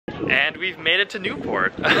And we've made it to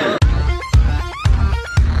Newport.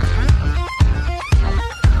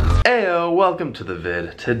 Heyo, welcome to the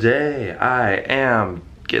vid. Today I am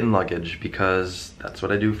getting luggage because that's what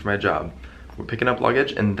I do for my job. We're picking up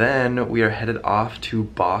luggage and then we are headed off to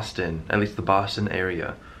Boston, at least the Boston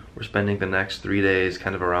area. We're spending the next 3 days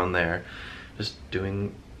kind of around there, just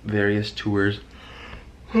doing various tours.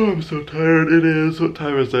 Oh, I'm so tired. It is, what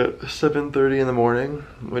time is it? 7:30 in the morning,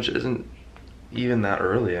 which isn't even that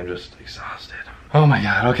early. I'm just exhausted. Oh my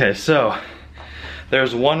god. Okay, so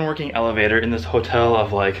there's one working elevator in this hotel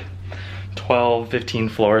of like 12, 15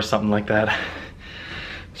 floors, something like that.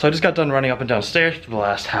 So I just got done running up and down stairs for the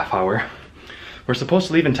last half hour. We're supposed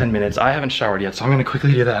to leave in 10 minutes. I haven't showered yet, so I'm gonna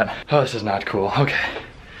quickly do that. Oh, this is not cool. Okay.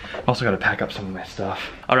 Also gotta pack up some of my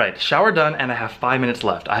stuff. All right, shower done and I have 5 minutes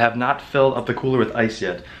left. I have not filled up the cooler with ice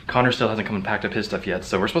yet. Connor still hasn't come and packed up his stuff yet,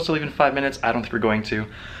 so we're supposed to leave in 5 minutes. I don't think we're going to.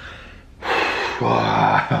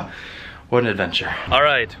 What an adventure. All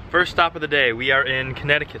right, first stop of the day. We are in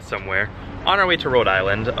Connecticut somewhere, on our way to Rhode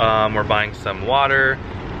Island. We're buying some water,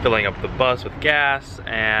 filling up the bus with gas,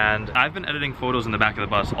 and I've been editing photos in the back of the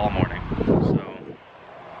bus all morning. So,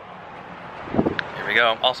 here we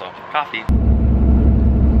go. Also, coffee.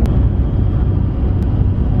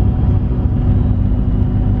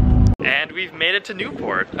 And we've made it to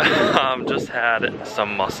Newport. Just had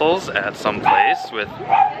some mussels at some place with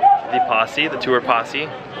the posse, the tour posse.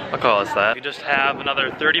 I'll call us that. We just have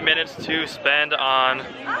another 30 minutes to spend on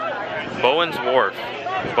Bowen's Wharf.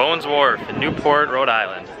 Bowen's Wharf in Newport, Rhode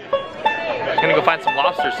Island. I'm gonna go find some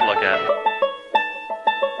lobsters to look at.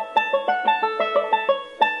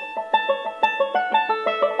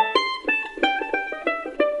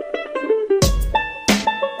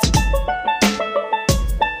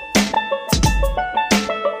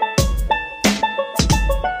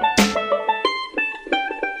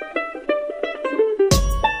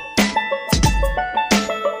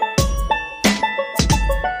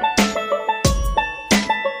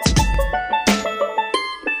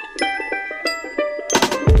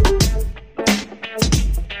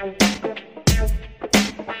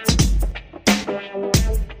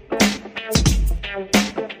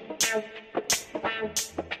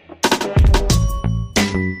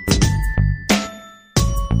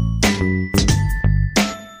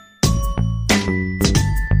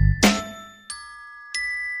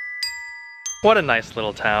 What a nice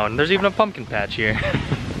little town. There's even a pumpkin patch here.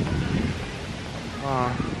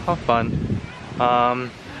 Oh, how fun.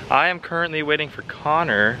 I am currently waiting for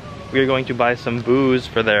Connor. We are going to buy some booze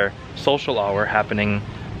for their social hour happening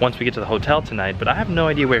once we get to the hotel tonight, but I have no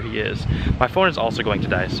idea where he is. My phone is also going to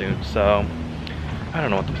die soon, so I don't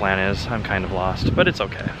know what the plan is. I'm kind of lost, but it's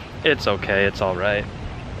okay. It's okay, it's all right.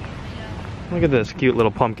 Look at this cute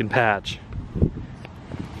little pumpkin patch.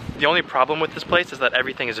 The only problem with this place is that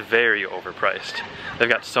everything is very overpriced. They've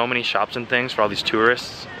got so many shops and things for all these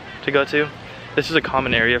tourists to go to. This is a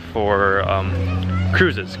common area for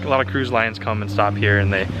cruises. A lot of cruise lines come and stop here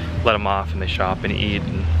and they let them off and they shop and eat.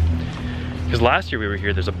 Because last year we were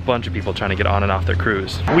here, there's a bunch of people trying to get on and off their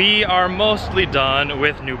cruise. We are mostly done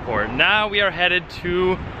with Newport. Now we are headed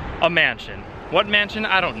to a mansion. What mansion?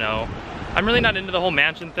 I don't know. I'm really not into the whole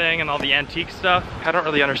mansion thing and all the antique stuff. I don't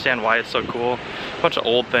really understand why it's so cool. A bunch of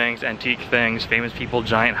old things, antique things, famous people,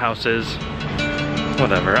 giant houses.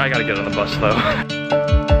 Whatever, I gotta get on the bus though.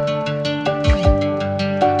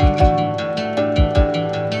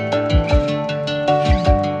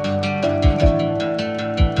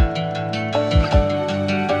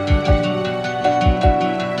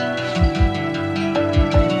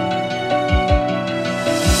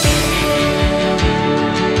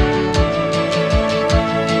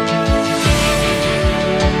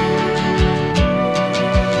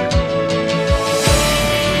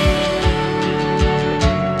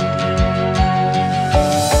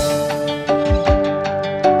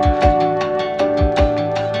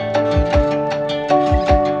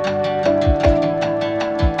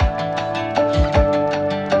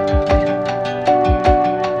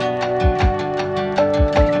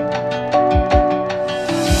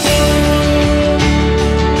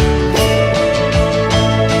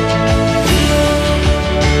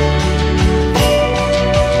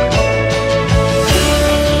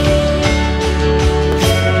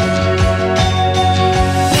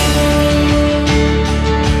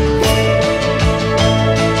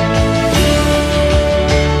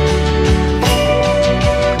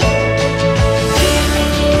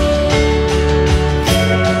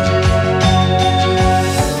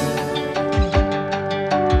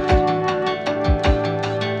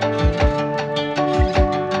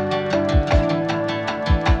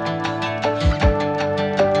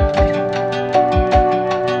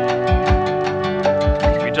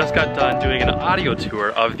 audio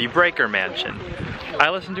tour of the Breaker Mansion. I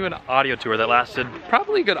listened to an audio tour that lasted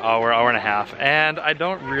probably a good hour, hour and a half, and I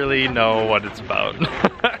don't really know what it's about.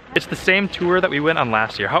 It's the same tour that we went on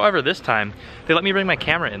last year. However, this time, they let me bring my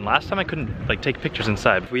camera in. Last time I couldn't like take pictures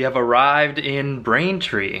inside. We have arrived in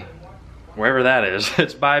Braintree, wherever that is.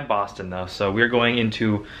 It's by Boston though, so we're going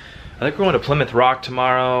into, I think we're going to Plymouth Rock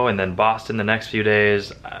tomorrow, and then Boston the next few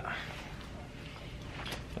days.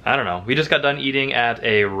 I don't know. We just got done eating at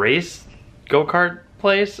a race go-kart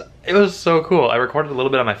place. It was so cool. I recorded a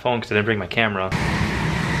little bit on my phone because I didn't bring my camera.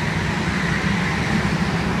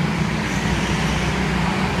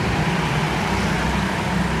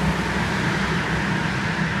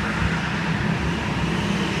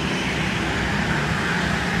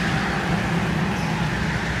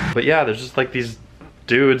 But yeah, there's just like these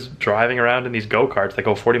dudes driving around in these go-karts that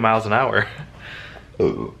go 40 miles an hour.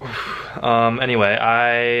 Anyway,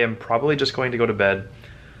 I am probably just going to go to bed.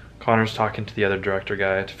 Connor's talking to the other director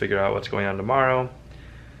guy to figure out what's going on tomorrow.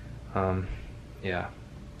 Yeah,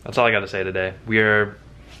 that's all I got to say today. We're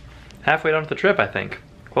halfway done with the trip, I think.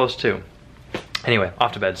 Close to. Anyway,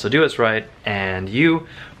 off to bed. So do what's right, and you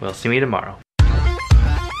will see me tomorrow.